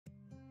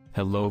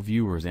Hello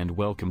viewers and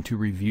welcome to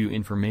Review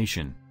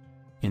Information.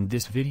 In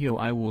this video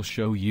I will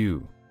show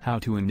you how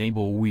to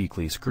enable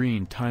weekly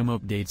screen time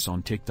updates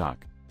on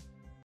TikTok.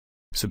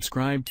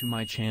 Subscribe to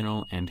my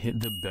channel and hit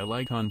the bell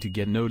icon to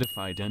get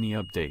notified any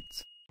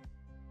updates.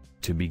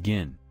 To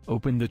begin,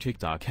 open the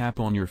TikTok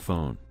app on your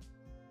phone.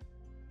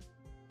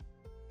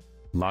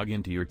 Log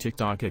into your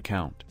TikTok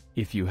account,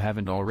 if you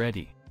haven't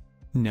already.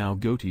 Now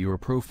go to your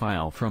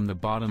profile from the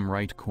bottom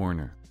right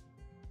corner.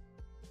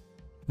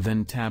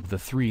 Then tap the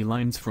three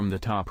lines from the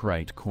top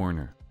right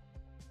corner.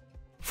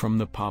 From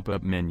the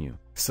pop-up menu,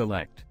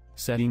 select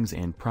Settings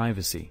and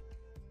Privacy.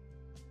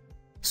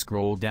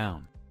 Scroll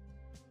down.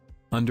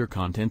 Under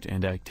Content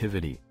and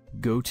Activity,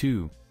 go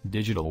to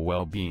Digital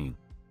Wellbeing.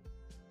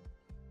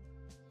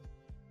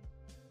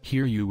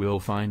 Here you will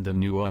find the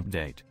new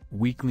update,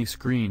 Weekly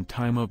Screen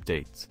Time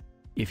Updates.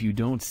 If you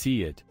don't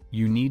see it,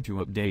 you need to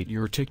update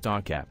your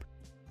TikTok app.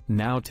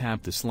 Now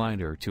tap the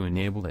slider to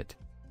enable it.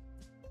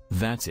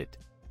 That's it.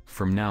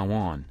 From now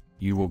on,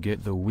 you will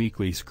get the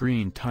weekly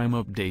screen time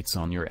updates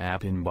on your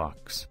app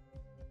inbox.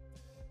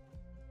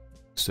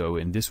 So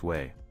in this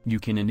way, you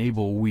can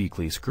enable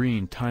weekly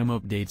screen time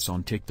updates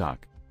on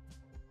TikTok.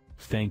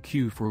 Thank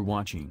you for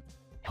watching.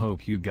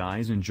 Hope you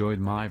guys enjoyed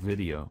my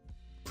video.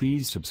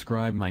 Please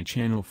subscribe my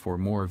channel for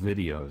more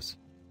videos.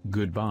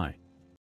 Goodbye.